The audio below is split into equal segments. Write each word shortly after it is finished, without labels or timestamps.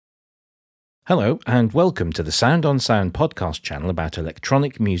Hello, and welcome to the Sound on Sound podcast channel about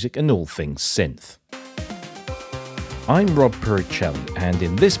electronic music and all things synth. I'm Rob Puricelli, and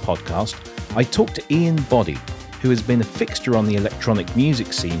in this podcast, I talk to Ian Boddy, who has been a fixture on the electronic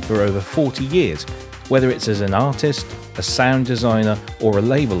music scene for over 40 years, whether it's as an artist, a sound designer, or a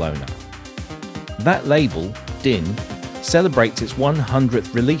label owner. That label, DIN, celebrates its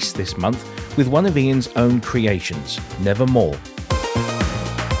 100th release this month with one of Ian's own creations, Nevermore.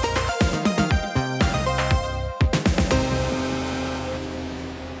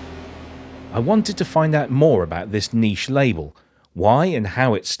 I wanted to find out more about this niche label, why and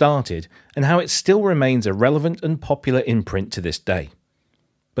how it started, and how it still remains a relevant and popular imprint to this day.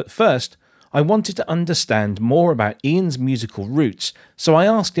 But first, I wanted to understand more about Ian's musical roots, so I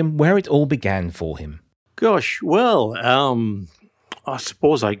asked him where it all began for him. Gosh, well, I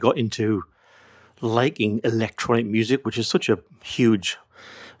suppose I got into liking electronic music, which is such a huge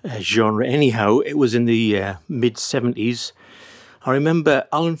genre anyhow. It was in the mid-70s. I remember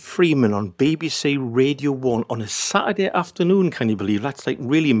Alan Freeman on BBC Radio 1 on a Saturday afternoon, can you believe? That's like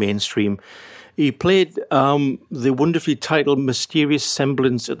really mainstream. He played the wonderfully titled Mysterious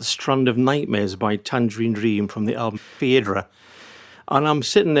Semblance at the Strand of Nightmares by Tangerine Dream from the album Phaedra. And I'm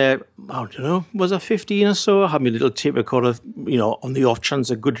sitting there, I don't know, was I 15 or so? I had my little tape recorder, on the off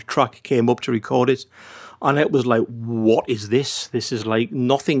chance a good track came up to record it. And it was like, what is this? This is like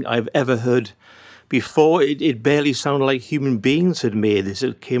nothing I've ever heard before. It barely sounded like human beings had made this.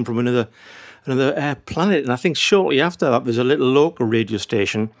 It came from another planet. And I think shortly after that, there's a little local radio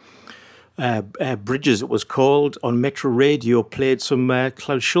station, Bridges it was called, on Metro Radio, played some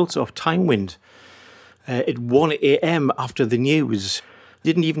Klaus Schulze off Time Wind at 1 a.m. after the news.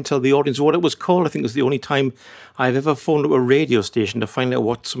 Didn't even tell the audience what it was called. I think it was the only time I've ever phoned up a radio station to find out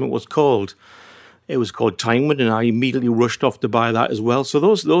what something was called. It was called Time Wind, and I immediately rushed off to buy that as well. So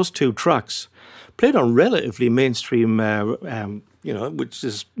those two tracks played on relatively mainstream, which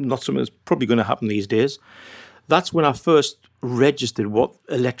is not something that's probably going to happen these days. That's when I first registered what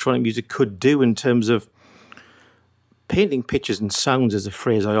electronic music could do in terms of painting pictures and sounds, is a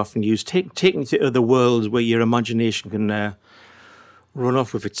phrase I often use, taking you to other worlds where your imagination can run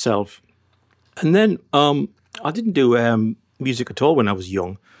off with itself. And then I didn't do music at all when I was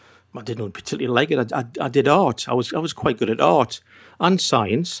young. I didn't particularly like it. I did art. I was quite good at art and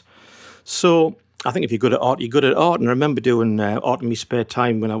science. So I think if you're good at art, you're good at art. And I remember doing art in my spare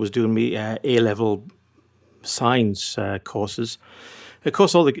time when I was doing my A-level science courses. Of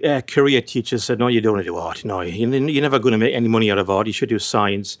course, all the career teachers said, no, you don't want to do art. No, you're never going to make any money out of art. You should do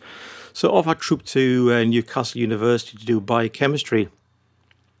science. So off I trooped to Newcastle University to do biochemistry.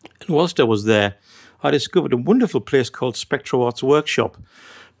 And whilst I was there, I discovered a wonderful place called Spectro Arts Workshop,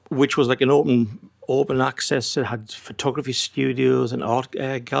 which was like an open access. It had photography studios, an art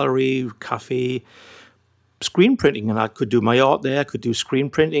gallery, cafe, screen printing, and I could do my art there. I could do screen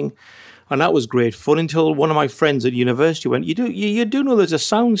printing, and that was great fun. Until one of my friends at university went, "You do know there's a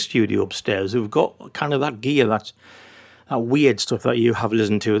sound studio upstairs who've got kind of that gear, that weird stuff that you have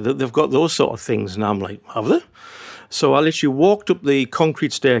listened to. They've got those sort of things." And I'm like, "Have they?" So I literally walked up the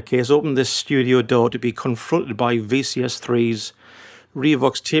concrete staircase, opened this studio door to be confronted by VCS3s,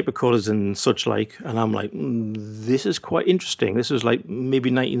 Revox tape recorders and such like, and I'm like, this is quite interesting. This was like maybe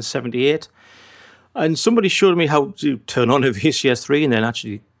 1978, and somebody showed me how to turn on a VCS3 and then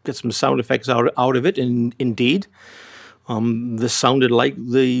actually get some sound effects out of it, and indeed, this sounded like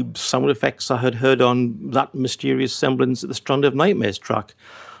the sound effects I had heard on that Mysterious Semblance at the Strand of Nightmares track.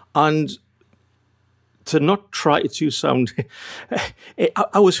 And to not try to sound,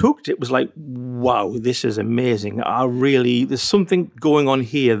 I was hooked. It was like, wow, this is amazing. There's something going on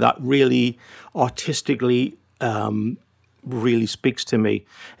here that really artistically really speaks to me.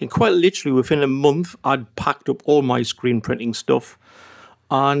 And quite literally within a month, I'd packed up all my screen printing stuff,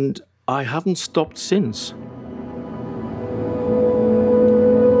 and I haven't stopped since.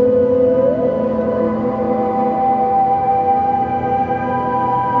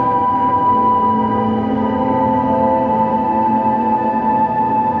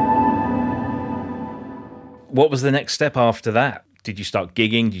 What was the next step after that? Did you start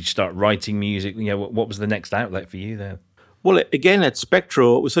gigging? Did you start writing music? What was the next outlet for you there? Well, again, at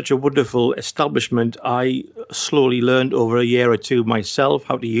Spectro, it was such a wonderful establishment. I slowly learned over a year or two myself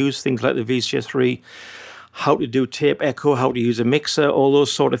how to use things like the VCS3, how to do tape echo, how to use a mixer, all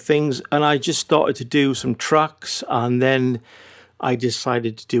those sort of things. And I just started to do some tracks, and then I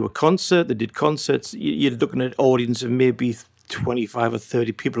decided to do a concert. I did concerts. You're looking at an audience of maybe 25 or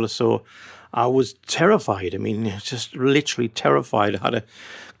 30 people or so. I was terrified. I mean, just literally terrified. I had to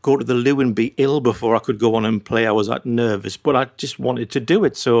go to the loo and be ill before I could go on and play. I was that nervous, but I just wanted to do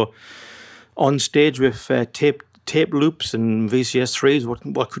it. So on stage with tape loops and VCS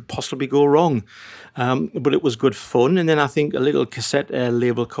 3s. What could possibly go wrong? But it was good fun. And then I think a little cassette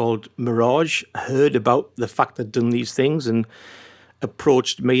label called Mirage heard about the fact I'd done these things and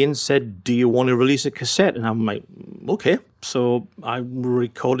approached me and said, do you want to release a cassette? And I'm like, okay. So I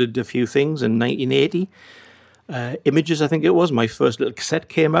recorded a few things in 1980. Images, I think it was, my first little cassette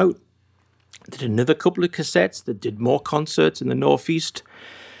came out. Did another couple of cassettes that did more concerts in the Northeast.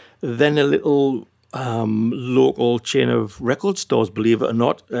 Then a little local chain of record stores, believe it or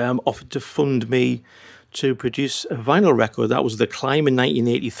not, offered to fund me to produce a vinyl record. That was The Climb in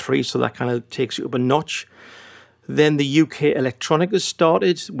 1983, so that kind of takes you up a notch. Then the UK Electronica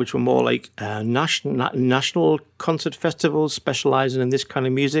started, which were more like national concert festivals specialising in this kind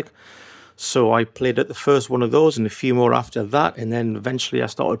of music. So I played at the first one of those and a few more after that. And then eventually I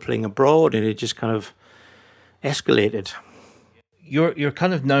started playing abroad and it just kind of escalated. You're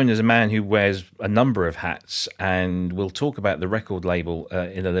kind of known as a man who wears a number of hats, and we'll talk about the record label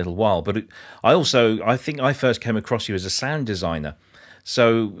in a little while. But I think I first came across you as a sound designer.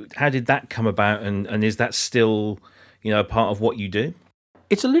 So how did that come about, and is that still, part of what you do?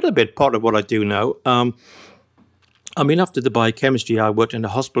 It's a little bit part of what I do now. After the biochemistry, I worked in a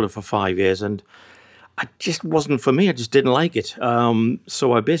hospital for 5 years, and it just wasn't for me. I just didn't like it.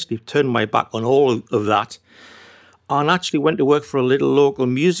 So I basically turned my back on all of that and actually went to work for a little local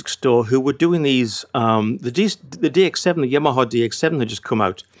music store who were doing these, the DX7, the Yamaha DX7 had just come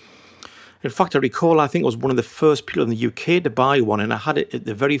out. In fact, I recall, I think I was one of the first people in the UK to buy one, and I had it at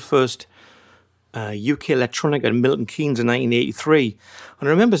the very first UK Electronica in Milton Keynes in 1983. And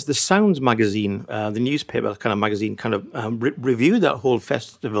I remember the Sounds magazine, the newspaper kind of magazine, kind of reviewed that whole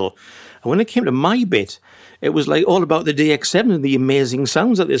festival. And when it came to my bit, it was like all about the DX7 and the amazing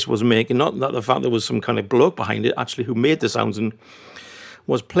sounds that this was making, not the fact there was some kind of bloke behind it, actually, who made the sounds and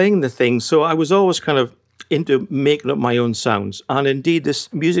was playing the thing. So I was always kind of into making up my own sounds. And indeed,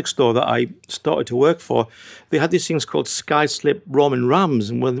 this music store that I started to work for, they had these things called Skyslip ROM and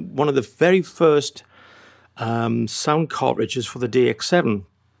RAMs, and one of the very first sound cartridges for the DX7.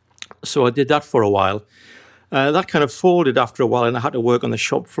 So I did that for a while. That kind of folded after a while, and I had to work on the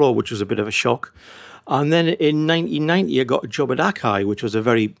shop floor, which was a bit of a shock. And then in 1990, I got a job at Akai, which was a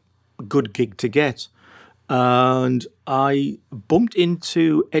very good gig to get. And I bumped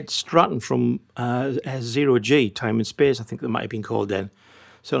into Ed Stratton from Zero G, Time and Space, I think that might have been called then.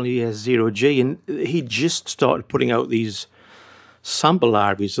 Certainly Zero G. And he just started putting out these sample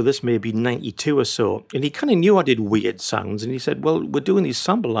libraries. So this may be 92 or so. And he kind of knew I did weird sounds. And he said, well, we're doing these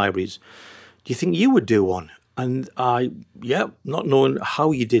sample libraries. Do you think you would do one? And not knowing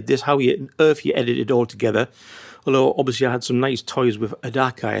how you did this, how on earth you edited it all together. Although, obviously, I had some nice toys with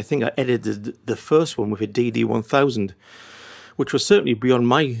Akai. I think I edited the first one with a DD1000, which was certainly beyond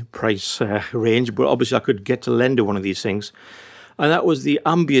my price range, but obviously I could get to lend one of these things. And that was the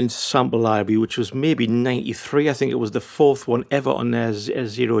Ambient Sample Library, which was maybe 93. I think it was the fourth one ever on their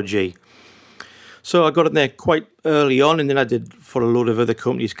Zero G. So I got in there quite early on, and then I did for a load of other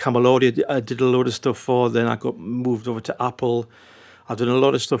companies. Camelot, I did a load of stuff for. Then I got moved over to Apple. I've done a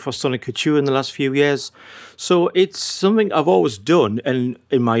lot of stuff for Sonic Couture in the last few years. So it's something I've always done. And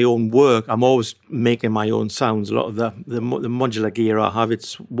in my own work, I'm always making my own sounds. A lot of the modular gear I have,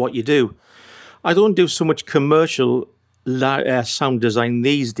 it's what you do. I don't do so much commercial sound design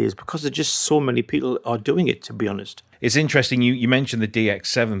these days because there's just so many people are doing it, to be honest. It's interesting you mentioned the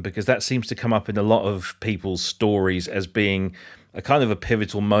DX7 because that seems to come up in a lot of people's stories as being a kind of a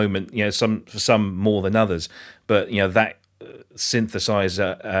pivotal moment, for some more than others. But, that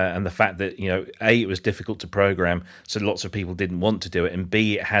synthesizer and the fact that, A, it was difficult to program, so lots of people didn't want to do it, and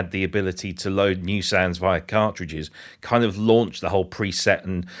B, it had the ability to load new sounds via cartridges, kind of launched the whole preset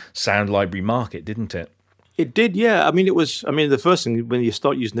and sound library market, didn't it? It did, yeah. The first thing when you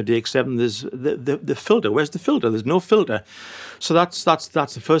start using the DX7, there's the filter. Where's the filter? There's no filter. So that's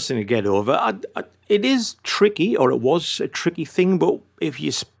the first thing to get over. It is tricky, or it was a tricky thing, but if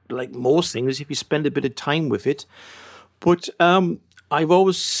you, like most things, if you spend a bit of time with it. But I've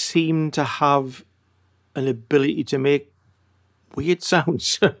always seemed to have an ability to make weird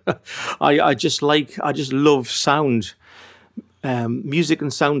sounds. I just love sound. Music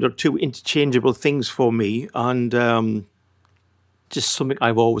and sound are two interchangeable things for me, and just something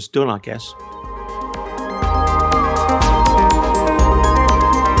I've always done, I guess.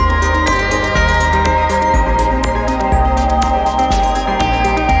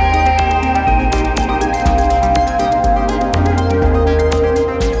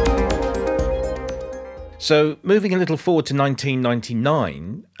 So moving a little forward to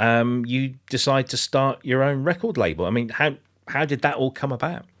 1999, you decide to start your own record label. I mean, how did that all come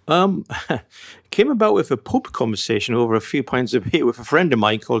about? Came about with a pub conversation over a few pints of beer with a friend of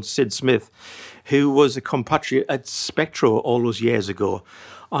mine called Sid Smith, who was a compatriot at Spectro all those years ago.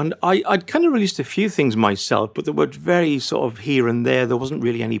 And I'd kind of released a few things myself, but they were very sort of here and there. There wasn't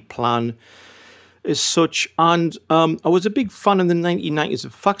really any plan as such. And I was a big fan in the 1990s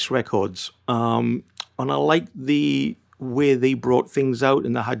of Fax Records. And I liked the way they brought things out,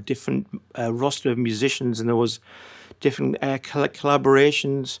 and they had different roster of musicians, and there was different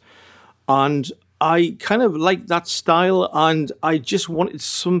collaborations. And I kind of liked that style, and I just wanted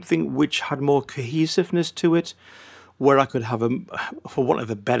something which had more cohesiveness to it, where I could have for want of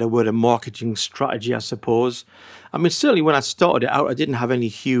a better word, a marketing strategy, I suppose. I mean, certainly when I started it out, I didn't have any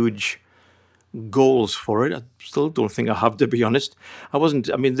huge goals for it. I still don't think I have, to be honest. I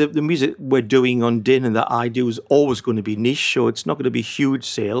mean, the music we're doing on Din and that I do is always going to be niche, so it's not going to be huge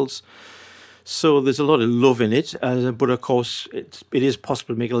sales. So there's a lot of love in it, but of course it is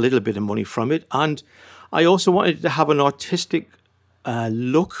possible to make a little bit of money from it. And I also wanted to have an artistic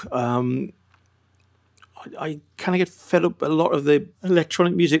look. I kind of get fed up. A lot of the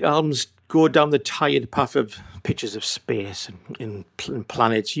electronic music albums go down the tired path of pictures of space and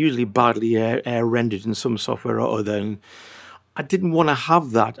planets, usually badly air rendered in some software or other. And I didn't want to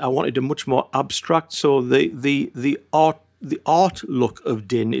have that. I wanted a much more abstract. So the art look of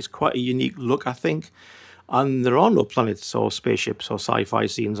Din is quite a unique look, I think. And there are no planets or spaceships or sci-fi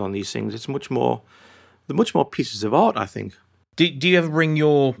scenes on these things. They're much more pieces of art, I think. Do you ever bring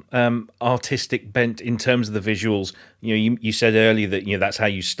your artistic bent in terms of the visuals? You said earlier that that's how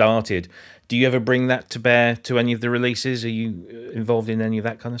you started. Do you ever bring that to bear to any of the releases? Are you involved in any of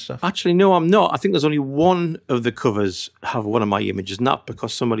that kind of stuff? Actually, no, I'm not. I think there's only one of the covers have one of my images, not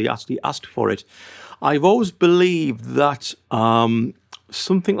because somebody actually asked for it. I've always believed that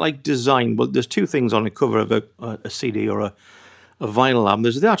something like design. Well, there's two things on a cover of a CD or a vinyl album.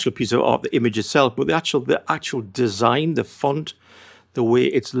 There's the actual piece of art, the image itself, but the actual design, the font, the way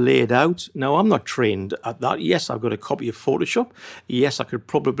it's laid out. Now, I'm not trained at that. Yes, I've got a copy of Photoshop. Yes, I could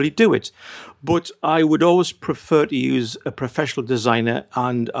probably do it. But I would always prefer to use a professional designer,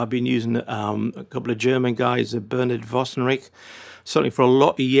 and I've been using a couple of German guys, Bernhard Vosenrich, certainly for a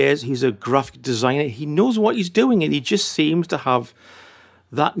lot of years. He's a graphic designer. He knows what he's doing, and he just seems to have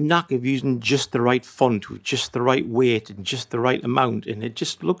that knack of using just the right font with just the right weight and just the right amount, and it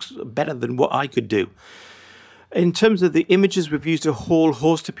just looks better than what I could do. In terms of the images, we've used a whole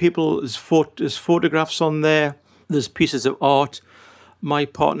host of people. There's photographs on there. There's pieces of art. My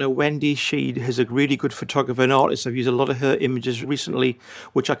partner, Wendy, she is a really good photographer and artist. I've used a lot of her images recently,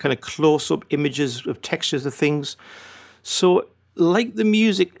 which are kind of close-up images of textures of things. So, like the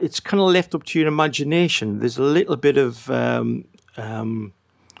music, it's kind of left up to your imagination. There's a little bit of...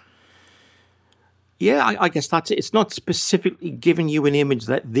 I guess that's it. It's not specifically giving you an image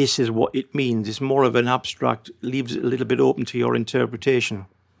that this is what it means. It's more of an abstract, leaves it a little bit open to your interpretation.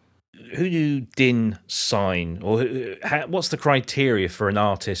 Who do Din sign, or what's the criteria for an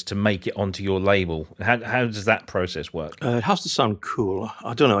artist to make it onto your label? How does that process work? It has to sound cool.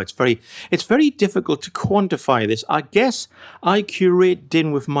 I don't know. It's very difficult to quantify this. I guess I curate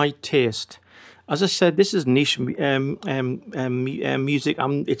Din with my taste. As I said, this is niche music.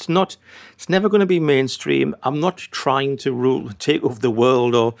 It's never going to be mainstream. I'm not trying to take over the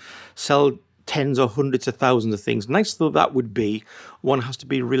world or sell tens or hundreds of thousands of things. Nice though that would be, one has to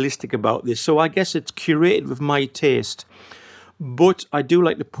be realistic about this. So I guess it's curated with my taste. But I do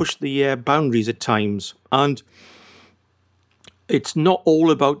like to push the boundaries at times. And it's not all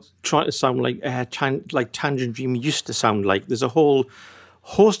about trying to sound like Tangerine Dream used to sound like. There's a whole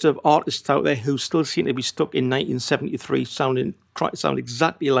host of artists out there who still seem to be stuck in 1973 trying to sound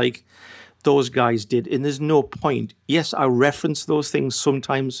exactly like those guys did, and there's no point. Yes, I reference those things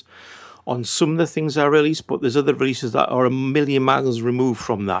sometimes on some of the things I release, but there's other releases that are a million miles removed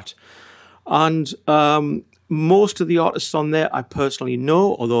from that. And most of the artists on there I personally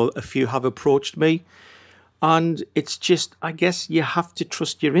know, although a few have approached me. And it's just, I guess you have to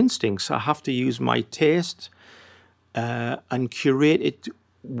trust your instincts. I have to use my taste and curate it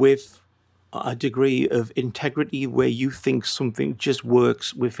with a degree of integrity where you think something just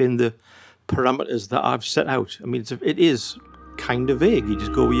works within the parameters that I've set out. I mean, it is kind of vague. You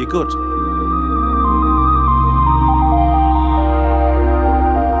just go with your gut.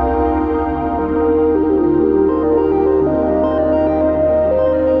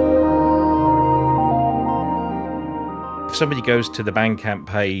 If somebody goes to the Bandcamp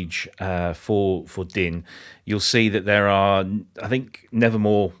page for Din, you'll see that there are, I think,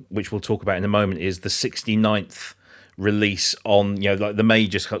 Nevermore, which we'll talk about in a moment, is the 69th release on, like the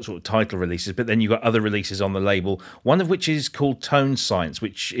major sort of title releases, but then you've got other releases on the label, one of which is called Tone Science,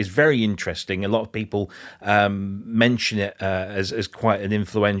 which is very interesting. A lot of people mention it as quite an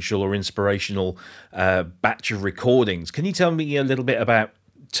influential or inspirational batch of recordings. Can you tell me a little bit about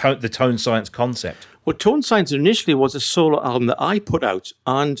the Tone Science concept? Well, Tone Science initially was a solo album that I put out,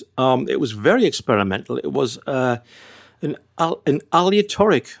 and it was very experimental. It was an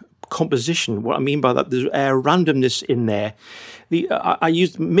aleatoric composition. What I mean by that, there's randomness in there. I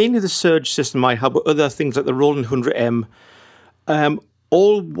used mainly the Surge system I have, but other things like the Roland 100M,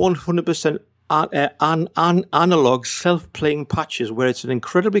 all 100% analog self-playing patches, where it's an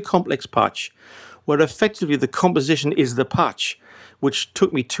incredibly complex patch, where effectively the composition is the patch, which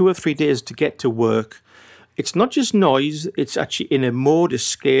took me 2 or 3 days to get to work. It's not just noise, it's actually in a mode, a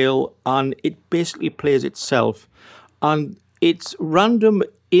scale, and it basically plays itself. And it's random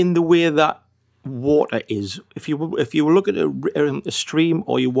in the way that water is. If you look at a stream,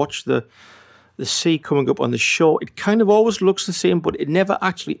 or you watch the sea coming up on the shore, it kind of always looks the same, but it never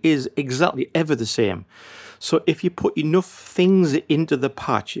actually is exactly ever the same. So if you put enough things into the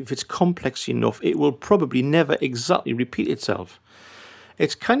patch, if it's complex enough, it will probably never exactly repeat itself.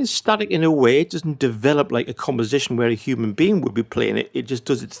 It's kind of static in a way. It doesn't develop like a composition where a human being would be playing it. It just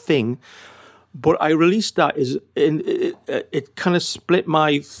does its thing. But I released that it kind of split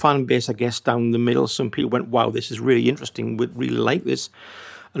my fan base, I guess, down the middle. Some people went, wow, this is really interesting. We'd really like this.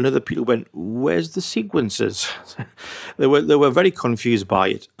 And other people went, where's the sequences? They were very confused by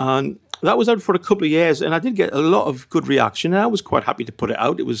it. And that was out for a couple of years, and I did get a lot of good reaction. And I was quite happy to put it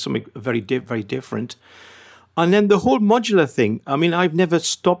out. It was something very different. And then the whole modular thing, I mean, I've never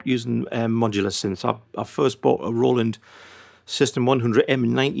stopped using modular since. I first bought a Roland System 100M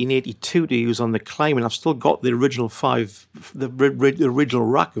in 1982 to use on the climb, and I've still got the original the original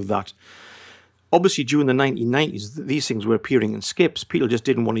rack of that. Obviously, during the 1990s, these things were appearing in skips. People just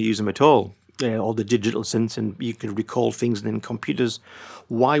didn't want to use them at all. All the digital synths, and you could recall things in computers.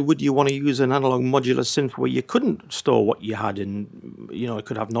 Why would you want to use an analog modular synth where you couldn't store what you had, and it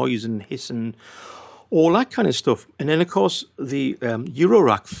could have noise and hiss and all that kind of stuff? And then, of course, the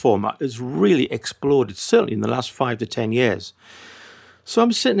Eurorack format has really exploded, certainly in the last 5 to 10 years. So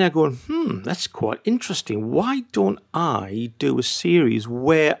I'm sitting there going, that's quite interesting. Why don't I do a series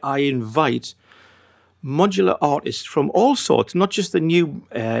where I invite modular artists from all sorts, not just the new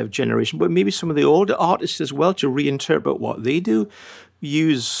generation, but maybe some of the older artists as well, to reinterpret what they do?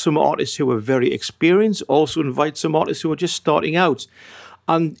 Use some artists who are very experienced, also invite some artists who are just starting out,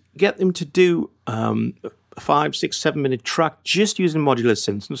 and get them to do a 5, 6, 7 minute track just using modular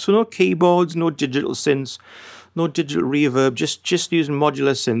synths. So no keyboards, no digital synths, no digital reverb, just using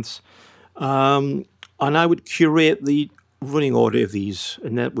modular synths. And I would curate the running order of these,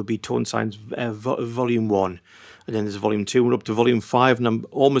 and that would be Tone Science Volume 1. And then there's Volume 2, and up to Volume 5, and I'm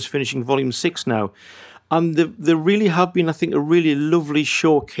almost finishing Volume 6 now. And there really have been, I think, a really lovely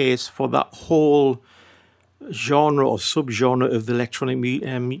showcase for that whole genre or subgenre of the electronic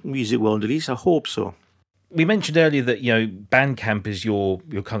music world. At least I hope so. We mentioned earlier that Bandcamp is your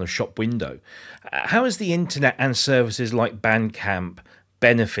kind of shop window. How has the internet and services like Bandcamp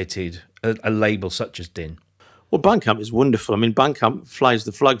benefited a label such as DIN? Well, Bandcamp is wonderful. I mean, Bandcamp flies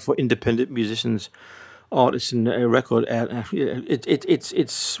the flag for independent musicians, artists, and record.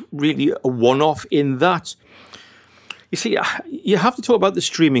 It's really a one-off in that. You see, you have to talk about the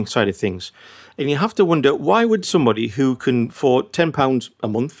streaming side of things. And you have to wonder, why would somebody who can, for £10 a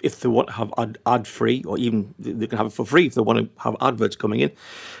month, if they want to have ad-free, or even they can have it for free if they want to have adverts coming in,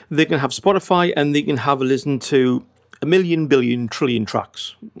 they can have Spotify and they can have a listen to 1 million, billion, trillion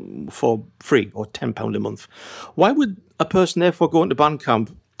tracks for free, or £10 a month. Why would a person therefore go into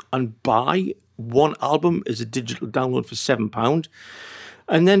Bandcamp and buy one album as a digital download for £7?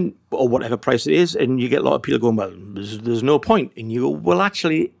 And then, or whatever price it is, and you get a lot of people going, well, there's no point. And you go, well,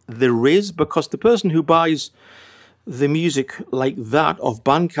 actually, there is, because the person who buys the music like that of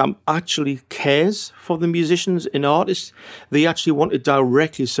Bandcamp actually cares for the musicians and artists. They actually want to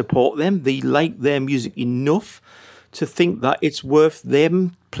directly support them. They like their music enough to think that it's worth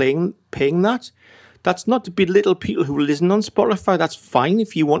them paying that. That's not to belittle people who listen on Spotify. That's fine.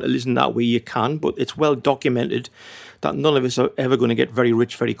 If you want to listen that way, you can, but it's well documented that none of us are ever going to get very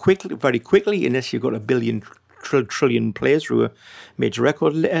rich very quickly, unless you've got 1 billion trillion players through a major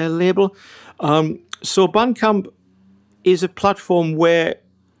record label. So Bandcamp is a platform where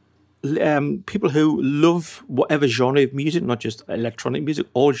people who love whatever genre of music, not just electronic music,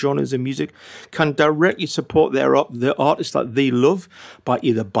 all genres of music, can directly support the artists that they love by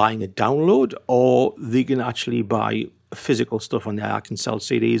either buying a download, or they can actually buy physical stuff on there. I can sell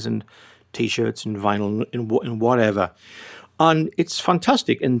CDs and T-shirts and vinyl and whatever. And it's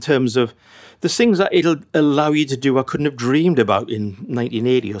fantastic in terms of the things that it'll allow you to do I couldn't have dreamed about in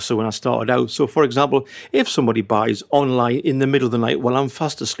 1980 or so when I started out. So, for example, if somebody buys online in the middle of the night while I'm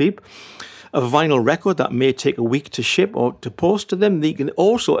fast asleep, a vinyl record that may take a week to ship or to post to them, they can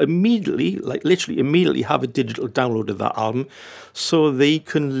also immediately, like literally immediately, have a digital download of that album so they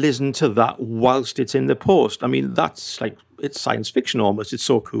can listen to that whilst it's in the post. I mean, that's like, it's science fiction almost. It's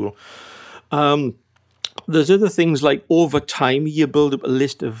so cool. There's other things like over time, you build up a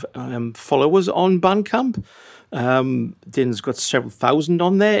list of followers on Bandcamp. Din's got several thousand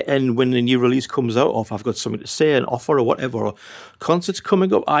on there, and when a new release comes out, or if I've got something to say, an offer or whatever, or concerts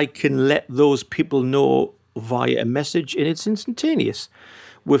coming up, I can let those people know via a message, and it's instantaneous.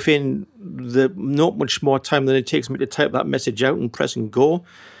 Within not much more time than it takes me to type that message out and press and go.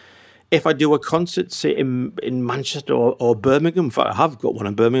 If I do a concert, say in Manchester or Birmingham, in fact, I have got one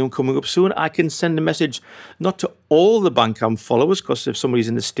in Birmingham coming up soon, I can send a message not to all the Bandcamp followers, because if somebody's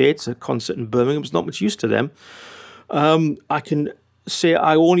in the States, a concert in Birmingham is not much use to them. I can say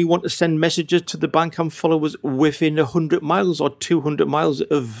I only want to send messages to the Bandcamp followers within 100 miles or 200 miles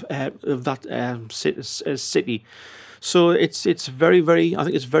of that city. So it's very, very, I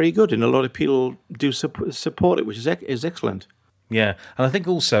think it's very good, and a lot of people do support it, which is excellent. Yeah, and I think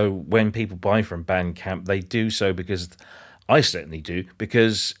also when people buy from Bandcamp, they do so because, I certainly do,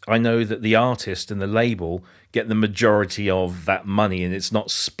 because I know that the artist and the label get the majority of that money, and it's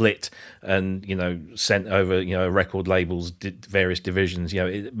not split and, sent over, record labels, various divisions.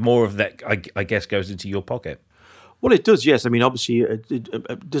 More of that, I guess, goes into your pocket. Well, it does, yes. I mean, obviously,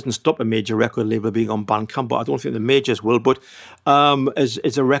 it doesn't stop a major record label being on Bandcamp, but I don't think the majors will. But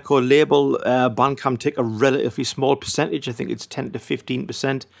as a record label, Bandcamp take a relatively small percentage. I think it's 10 to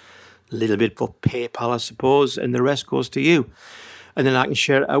 15%. A little bit for PayPal, I suppose, and the rest goes to you. And then I can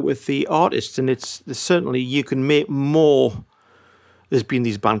share it out with the artists. And it's certainly, you can make more. There's been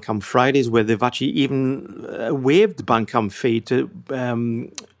these Bandcamp Fridays where they've actually even waived the Bandcamp fee to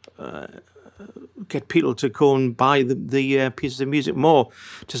get people to go and buy the pieces of music more,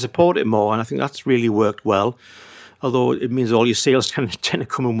 to support it more. And I think that's really worked well. Although it means all your sales tend to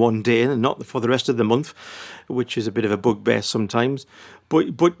come in one day and not for the rest of the month, which is a bit of a bugbear sometimes.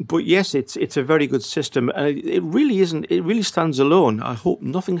 But yes, it's a very good system, and it really isn't. It really stands alone. I hope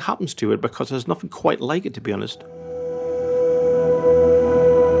nothing happens to it, because there's nothing quite like it, to be honest.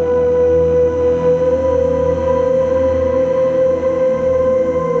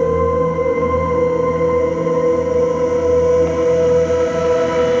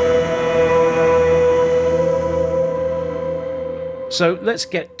 So let's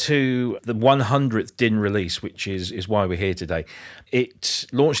get to the 100th Din release, which is why we're here today. It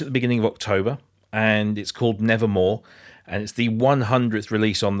launched at the beginning of October, and it's called Nevermore, and it's the 100th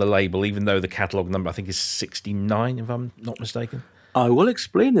release on the label, even though the catalogue number, I think, is 69, if I'm not mistaken. I will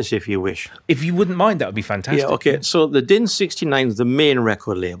explain this if you wish. If you wouldn't mind, that would be fantastic. Yeah, okay. So the Din 69 is the main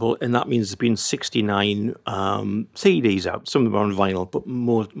record label, and that means there's been 69 CDs out. Some of them are on vinyl, but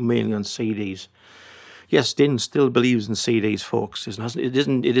mainly on CDs. Yes, Din still believes in CDs, folks. It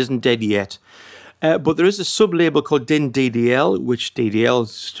isn't dead yet. But there is a sub-label called Din DDL, which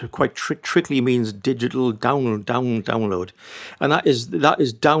DDL quite trickily means digital download. And that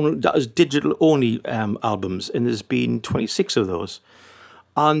is digital-only albums, and there's been 26 of those.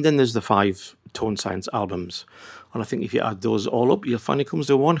 And then there's the 5 Tone Science albums. And I think if you add those all up, you'll find it comes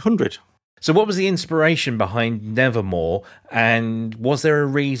to 100. So what was the inspiration behind Nevermore, and was there a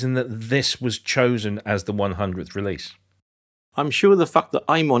reason that this was chosen as the 100th release? I'm sure the fact that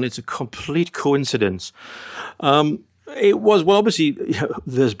I'm on it's a complete coincidence. It was, well, obviously,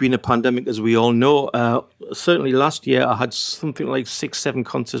 there's been a pandemic, as we all know. Certainly last year, I had something like 6-7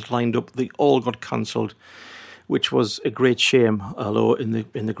 concerts lined up. They all got cancelled, which was a great shame. Although in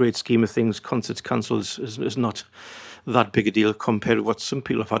the great scheme of things, concerts cancelled is not that big a deal compared to what some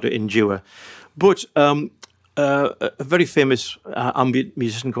people have had to endure. But a very famous ambient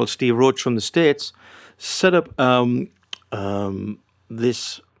musician called Steve Roach from the States set up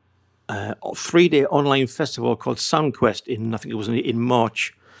this 3-day online festival called SoundQuest I think it was in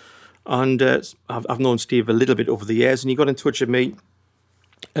March. And I've known Steve a little bit over the years, and he got in touch with me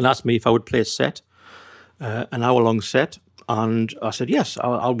and asked me if I would play a set, an hour-long set. And I said, yes,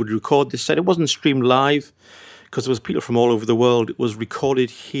 I would record this set. It wasn't streamed live, because there was people from all over the world. It was recorded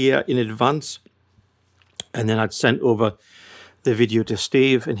here in advance, and then I'd sent over the video to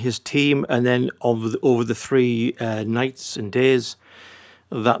Steve and his team, and then over the 3 nights and days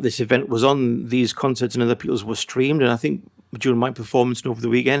that this event was on, these concerts and other people's were streamed. And I think during my performance and over the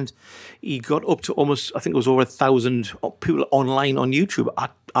weekend, he got up to almost, I think it was over 1,000 people online on YouTube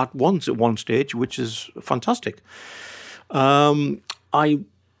at once at one stage, which is fantastic. I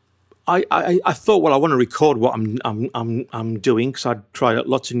thought, well, I want to record what I'm doing, because I'd tried out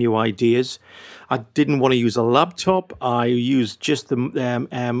lots of new ideas. I didn't want to use a laptop. I used just the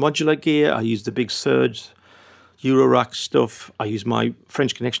modular gear. I used the big Surge Eurorack stuff. I used my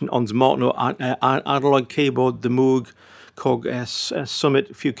French Connection Ons Martino analog keyboard, the Moog Cog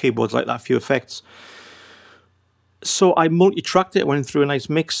Summit, a few keyboards like that, a few effects. So I multi-tracked it. I went through a nice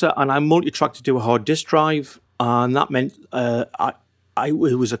mixer, and I multi-tracked it to a hard disk drive, and that meant it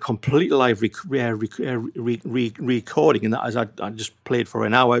was a complete live recording, and that as I just played for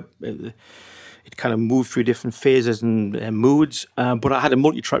an hour. It kind of moved through different phases and moods, but I had a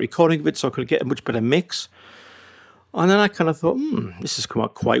multi-track recording of it, so I could get a much better mix. And then I kind of thought, this has come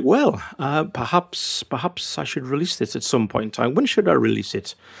out quite well. Perhaps I should release this at some point in time. When should I release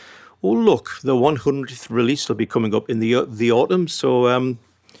it? Oh, look, the 100th release will be coming up in the autumn. So,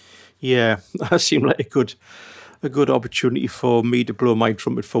 yeah, that seemed like a good opportunity for me to blow my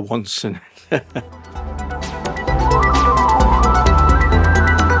trumpet for once.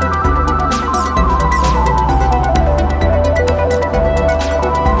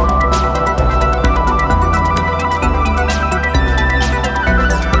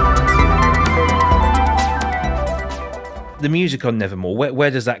 The music on Nevermore, where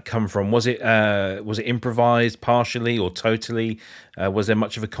does that come from? Was it improvised partially or totally? Was there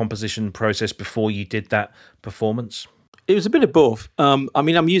much of a composition process before you did that performance? It was a bit of both. Some of the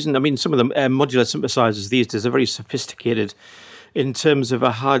modular synthesizers these days are very sophisticated. In terms of,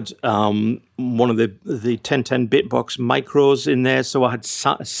 I had one of the 1010 Bitbox micros in there, so I had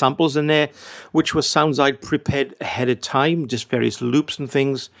samples in there, which were sounds I'd prepared ahead of time, just various loops and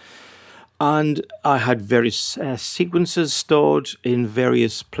things. And I had various sequences stored in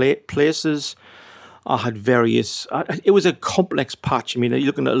various places. I had various... it was a complex patch. I mean, you're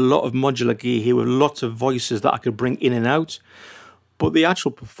looking at a lot of modular gear here with lots of voices that I could bring in and out. But the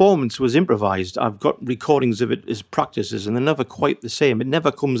actual performance was improvised. I've got recordings of it as practices, and they're never quite the same. It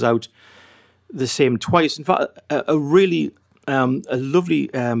never comes out the same twice. In fact, a really lovely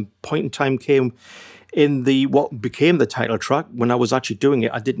point in time came in what became the title track. When I was actually doing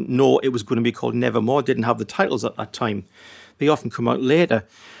it, I didn't know it was going to be called Nevermore. I didn't have the titles at that time. They often come out later.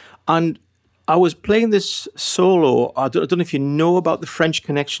 And I was playing this solo. I don't know if you know about the French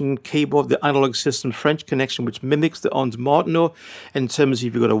Connection keyboard, the analog system French Connection, which mimics the Ons Martino in terms of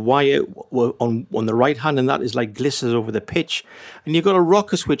you've got a wire on the right hand, and that is like glitters over the pitch. And you've got a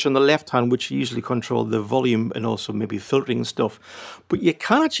rocker switch on the left hand, which usually control the volume and also maybe filtering and stuff. But you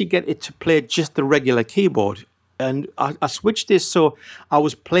can't actually get it to play just the regular keyboard. And I switched this, so I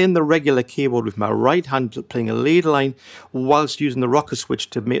was playing the regular keyboard with my right hand, playing a lead line, whilst using the rocker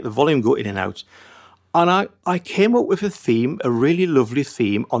switch to make the volume go in and out. And I came up with a theme, a really lovely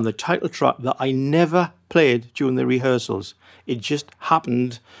theme, on the title track that I never played during the rehearsals. It just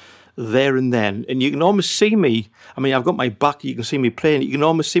happened there and then. And you can almost see me, I've got my back, you can see me playing, you can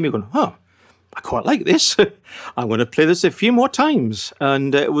almost see me going, I quite like this. I'm going to play this a few more times.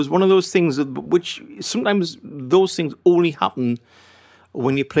 And it was one of those things which sometimes those things only happen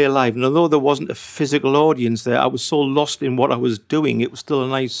when you play live. And although there wasn't a physical audience there, I was so lost in what I was doing. It was still a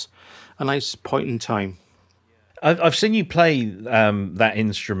nice point in time. I've seen you play that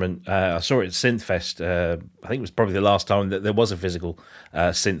instrument. I saw it at Synthfest. I think it was probably the last time that there was a physical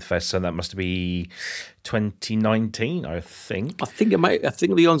Synthfest, so that must be 2019, I think. I think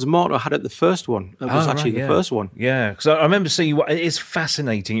the Ons Martino had it the first one. It was the first one. Yeah, because I remember seeing you. It's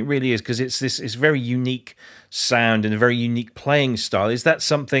fascinating. It really is, because it's very unique sound and a very unique playing style. Is that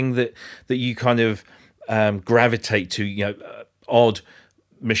something that you kind of gravitate to? Odd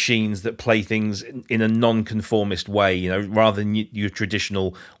machines that play things in a non-conformist way, rather than your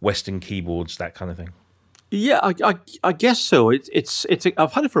traditional Western keyboards, that kind of thing. Yeah, I guess so. It's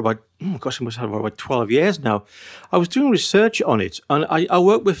I've had it for about I must have it for about 12 years now. I was doing research on it, and I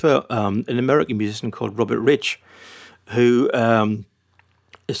worked with an American musician called Robert Rich, who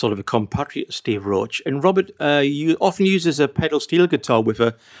is sort of a compatriot of Steve Roach. And Robert often uses a pedal steel guitar with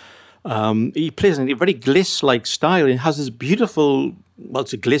he plays in a very gliss-like style and has this beautiful. Well,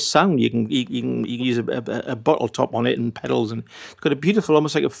 it's a gliss sound. You can use a bottle top on it and pedals, and it's got a beautiful,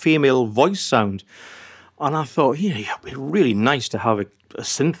 almost like a female voice sound. And I thought, it'd be really nice to have a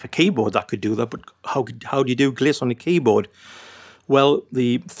synth for keyboard that could do that. But how do you do gliss on a keyboard? Well,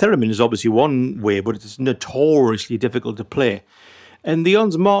 the theremin is obviously one way, but it's notoriously difficult to play. And the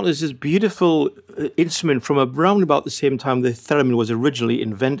Ons Martino is this beautiful instrument from around about the same time the theremin was originally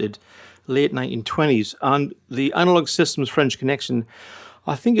invented, late 1920s. And the Analog Systems French Connection,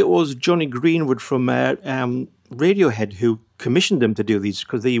 I think it was Johnny Greenwood from Radiohead who commissioned them to do these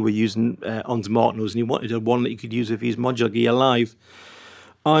because they were using Ons Martinos, and he wanted one that he could use with his modular gear live.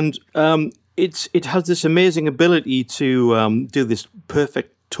 And it has this amazing ability to do this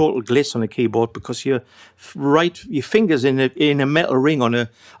perfect total gliss on a keyboard because your fingers in a metal ring on a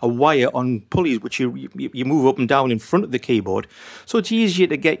wire on pulleys which you move up and down in front of the keyboard, so it's easier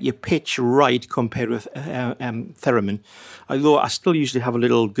to get your pitch right compared with theremin. Although I still usually have a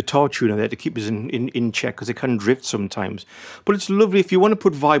little guitar tuner there to keep us in check because it can drift sometimes. But it's lovely if you want to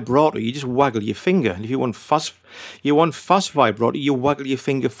put vibrato, you just waggle your finger, and if you want fast vibrato, you waggle your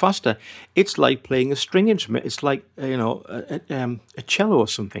finger faster. It's like playing a string instrument. It's like a cello or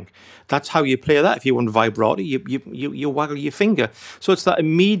something. That's how you play that. If you want vibrato, you waggle your finger. So it's that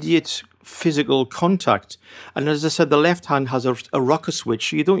immediate physical contact. And as I said, the left hand has a rocker switch.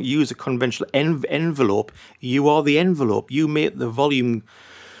 So you don't use a conventional envelope. You are the envelope. You make the volume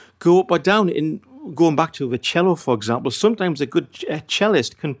go up or down. In going back to the cello, for example, sometimes a good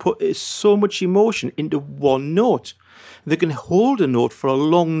cellist can put so much emotion into one note. They can hold a note for a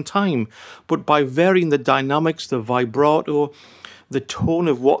long time, but by varying the dynamics, the vibrato, the tone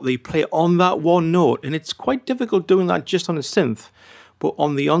of what they play on that one note, and it's quite difficult doing that just on a synth, but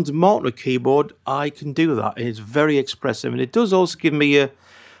on the Ons Martino keyboard, I can do that, and it's very expressive, and it does also give me a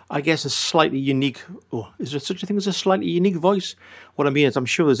slightly unique, is there such a thing as a slightly unique voice? What I mean is I'm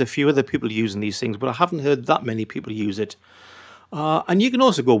sure there's a few other people using these things, but I haven't heard that many people use it. And you can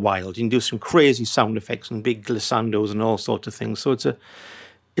also go wild. You can do some crazy sound effects and big glissandos and all sorts of things. So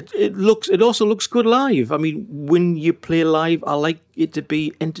it also looks good live. I mean, when you play live, I like it to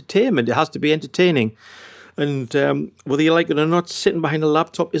be entertainment. It has to be entertaining. And whether you like it or not, sitting behind a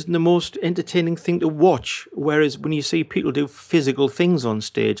laptop isn't the most entertaining thing to watch. Whereas when you see people do physical things on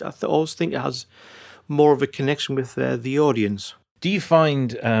stage, I always think it has more of a connection with the audience. Do you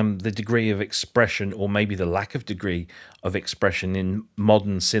find the degree of expression, or maybe the lack of degree of expression in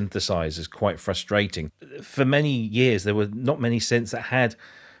modern synthesizers, quite frustrating? For many years, there were not many synths that had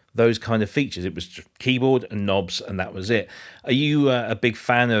those kind of features. It was just keyboard and knobs, and that was it. Are you a big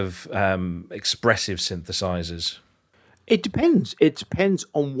fan of expressive synthesizers? It depends. It depends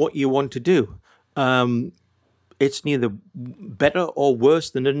on what you want to do. It's neither better or worse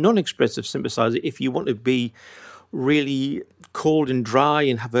than a non-expressive synthesizer. If you want to be really cold and dry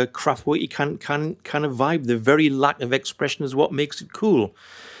and have a Kraftwerk kind of vibe, the very lack of expression is what makes it cool.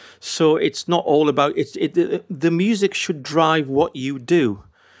 So it's not all about the music should drive what you do,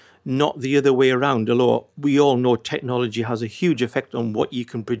 not the other way around. Although we all know technology has a huge effect on what you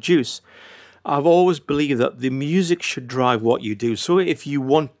can produce, I've always believed that the music should drive what you do. So if you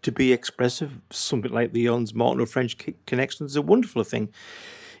want to be expressive, something like the Ons Martino French Connection is a wonderful thing.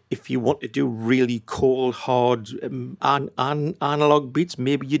 If you want to do really cold, hard analog beats,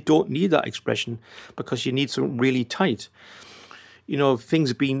 maybe you don't need that expression because you need something really tight. You know,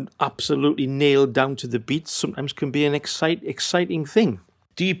 things being absolutely nailed down to the beats sometimes can be an exciting thing.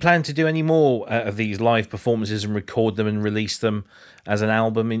 Do you plan to do any more of these live performances and record them and release them as an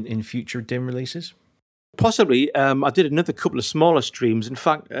album in future DIN releases? Possibly. I did another couple of smaller streams. In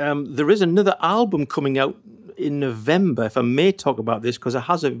fact, there is another album coming out in November, if I may talk about this, because it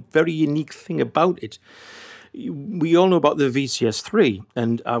has a very unique thing about it. We all know about the VCS3,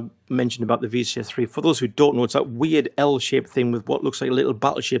 and I mentioned about the VCS3. For those who don't know, it's that weird L-shaped thing with what looks like a little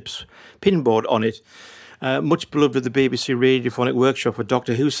battleship's pinboard on it. Much beloved at the BBC Radiophonic Workshop for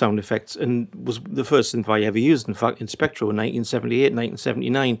Doctor Who sound effects, and was the first synth I ever used, in fact, in Spectro in 1978,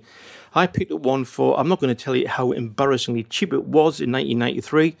 1979. I picked up one for, I'm not going to tell you how embarrassingly cheap it was in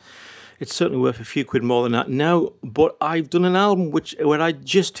 1993. It's certainly worth a few quid more than that now, but I've done an album where I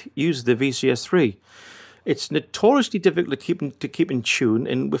just used the VCS3. It's notoriously difficult to keep in tune,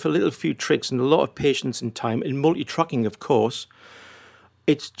 and with a little few tricks and a lot of patience and time, and multi-tracking, of course,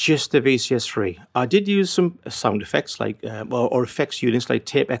 it's just the VCS3. I did use some sound effects or effects units like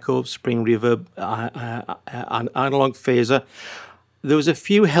tape echo, spring reverb, analog phaser. There was a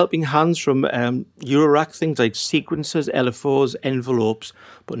few helping hands from Eurorack, things like sequencers, LFOs, envelopes,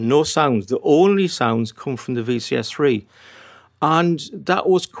 but no sounds. The only sounds come from the VCS3. And that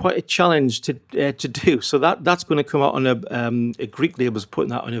was quite a challenge to do. So that's going to come out on a Greek label's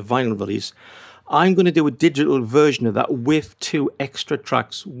putting that on a vinyl release. I'm going to do a digital version of that with 2 extra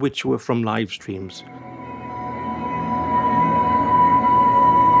tracks, which were from live streams.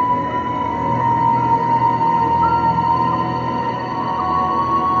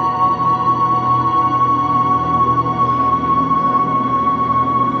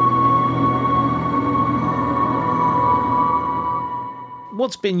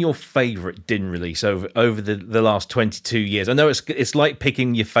 What's been your favourite DIN release over the last 22 years? I know it's like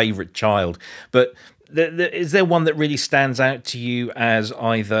picking your favourite child, but Is there one that really stands out to you as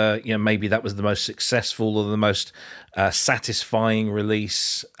either, maybe that was the most successful or the most satisfying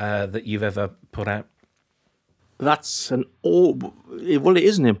release that you've ever put out? That's it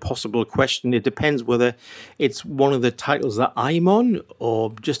is an impossible question. It depends whether it's one of the titles that I'm on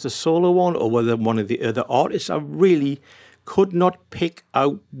or just a solo one or whether one of the other artists. I really could not pick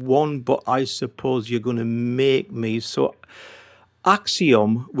out one, but I suppose you're going to make me. So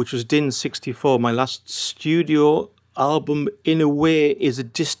Axiom, which was Din 64, my last studio album, in a way is a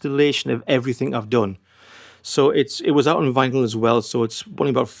distillation of everything I've done. So it was out on vinyl as well, so it's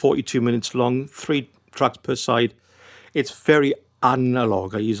only about 42 minutes long, 3 tracks per side. It's very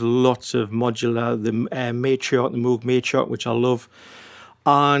analog. I use lots of modular, the Matriarch, the Moog Matriarch, which I love.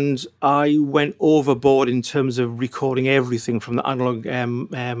 And I went overboard in terms of recording everything from the analog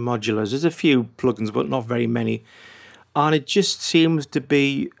modulars. There's a few plugins, but not very many. And it just seems to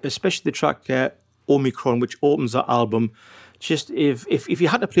be, especially the track Omicron, which opens that album, just if you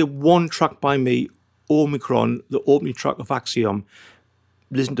had to play one track by me, Omicron, the opening track of Axiom,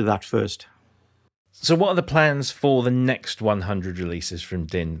 listen to that first. So what are the plans for the next 100 releases from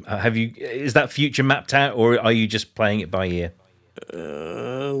Din? Is that future mapped out, or are you just playing it by ear?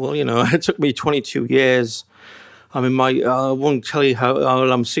 Well, it took me 22 years. I won't tell you how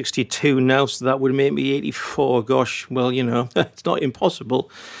I'm 62 now, so that would make me 84. Gosh, well, it's not impossible.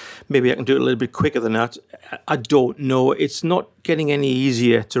 Maybe I can do it a little bit quicker than that. I don't know. It's not getting any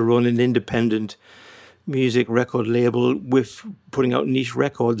easier to run an independent music record label with putting out niche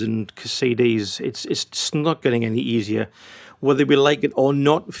records and CDs. It's not getting any easier. Whether we like it or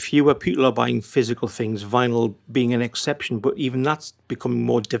not, fewer people are buying physical things, vinyl being an exception, but even that's becoming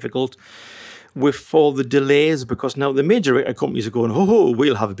more difficult with all the delays, because now the major record companies are going,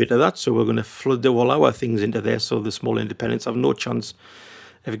 we'll have a bit of that, so we're going to flood all our things into there, so the small independents have no chance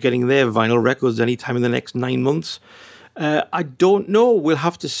of getting their vinyl records anytime in the next 9 months. I don't know. We'll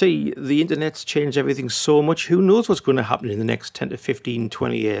have to see. The internet's changed everything so much. Who knows what's going to happen in the next 10 to 15,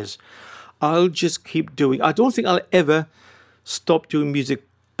 20 years. I'll just keep doing. I don't think I'll ever stop doing music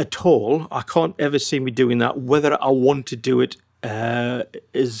at all. I can't ever see me doing that. Whether I want to do it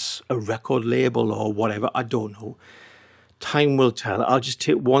as a record label or whatever, I don't know. Time will tell. I'll just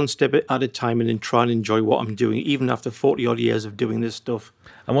take one step at a time and then try and enjoy what I'm doing, even after 40 odd years of doing this stuff.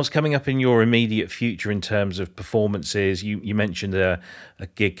 And what's coming up in your immediate future in terms of performances? You mentioned a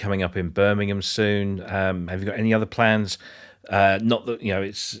gig coming up in Birmingham soon. Have you got any other plans? Not that,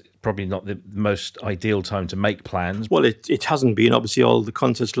 it's probably not the most ideal time to make plans. Well, it hasn't been. Obviously, all the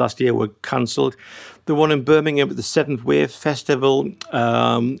concerts last year were cancelled. The one in Birmingham at the Seventh Wave Festival,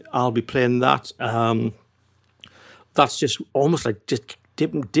 I'll be playing that. That's just almost like just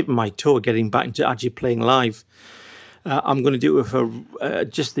dipping my toe, getting back into actually playing live. I'm going to do it for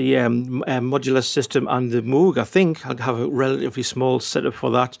just the modular system and the Moog. I think I'll have a relatively small setup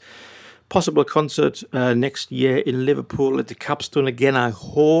for that. Possible concert next year in Liverpool at the Capstone again, I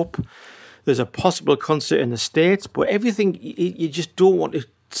hope. There's a possible concert in the States, but everything, you just don't want to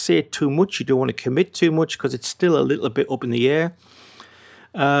say too much. You don't want to commit too much because it's still a little bit up in the air.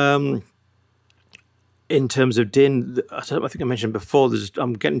 In terms of Din, I think I mentioned before,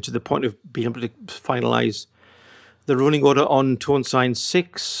 I'm getting to the point of being able to finalise the running order on Tone Sign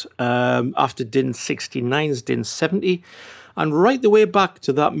 6 after Din 69's Din 70. And right the way back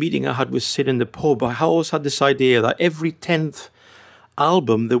to that meeting I had with Sid in the pub, I always had this idea that every 10th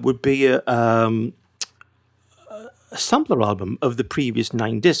album there would be a sampler album of the previous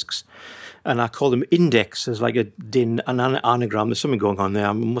 9 discs. And I call them index. There's like a Din, an anagram. There's something going on there.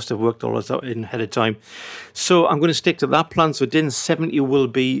 I must have worked all this out in ahead of time. So I'm going to stick to that plan. So Din 70 will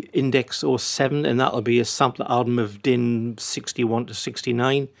be index 07, and that'll be a sampler album of Din 61 to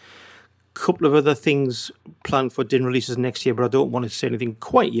 69. Couple of other things planned for Din releases next year, but I don't want to say anything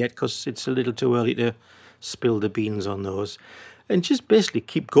quite yet because it's a little too early to spill the beans on those. And just basically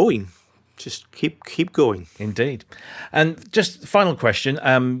keep going. Just keep going. Indeed. And just final question.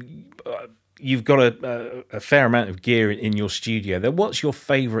 You've got a fair amount of gear in your studio there. What's your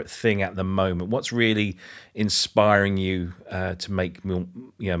favourite thing at the moment? What's really inspiring you to make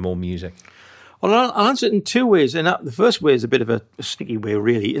more music? Well, I'll answer it in 2 ways. And the first way is a bit of a sneaky way,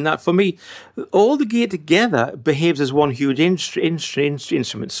 really, in that for me, all the gear together behaves as one huge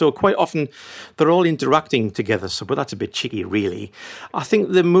instrument. So quite often they're all interacting together. But that's a bit cheeky, really. I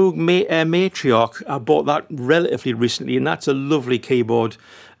think the Moog Matriarch, I bought that relatively recently, and that's a lovely keyboard.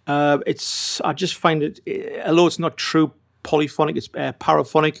 I just find it, although it's not true polyphonic, it's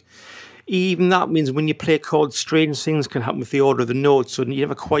paraphonic. even that means when you play chords, strange things can happen with the order of the notes, so you're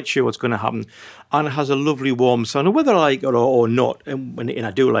never quite sure what's going to happen. And it has a lovely warm sound, whether I like it or not, and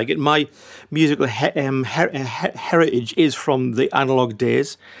I do like it. My musical heritage is from the analog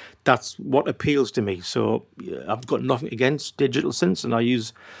days. That's what appeals to me. So I've got nothing against digital synths, and I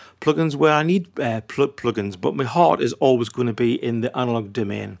use plugins where I need plugins, but my heart is always going to be in the analog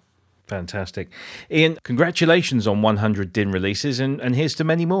domain. Fantastic. Ian, congratulations on 100 DIN releases, and here's to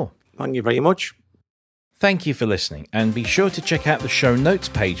many more. Thank you very much. Thank you for listening, and be sure to check out the show notes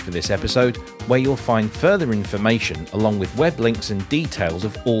page for this episode, where you'll find further information along with web links and details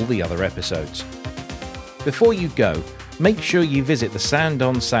of all the other episodes. Before you go, make sure you visit the Sound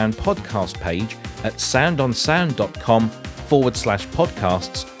on Sound podcast page at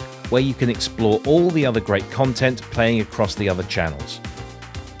soundonsound.com/podcasts, where you can explore all the other great content playing across the other channels.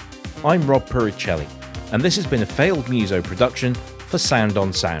 I'm Rob Puricelli, and this has been a Failed Muso production for Sound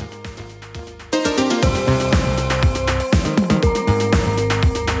on Sound.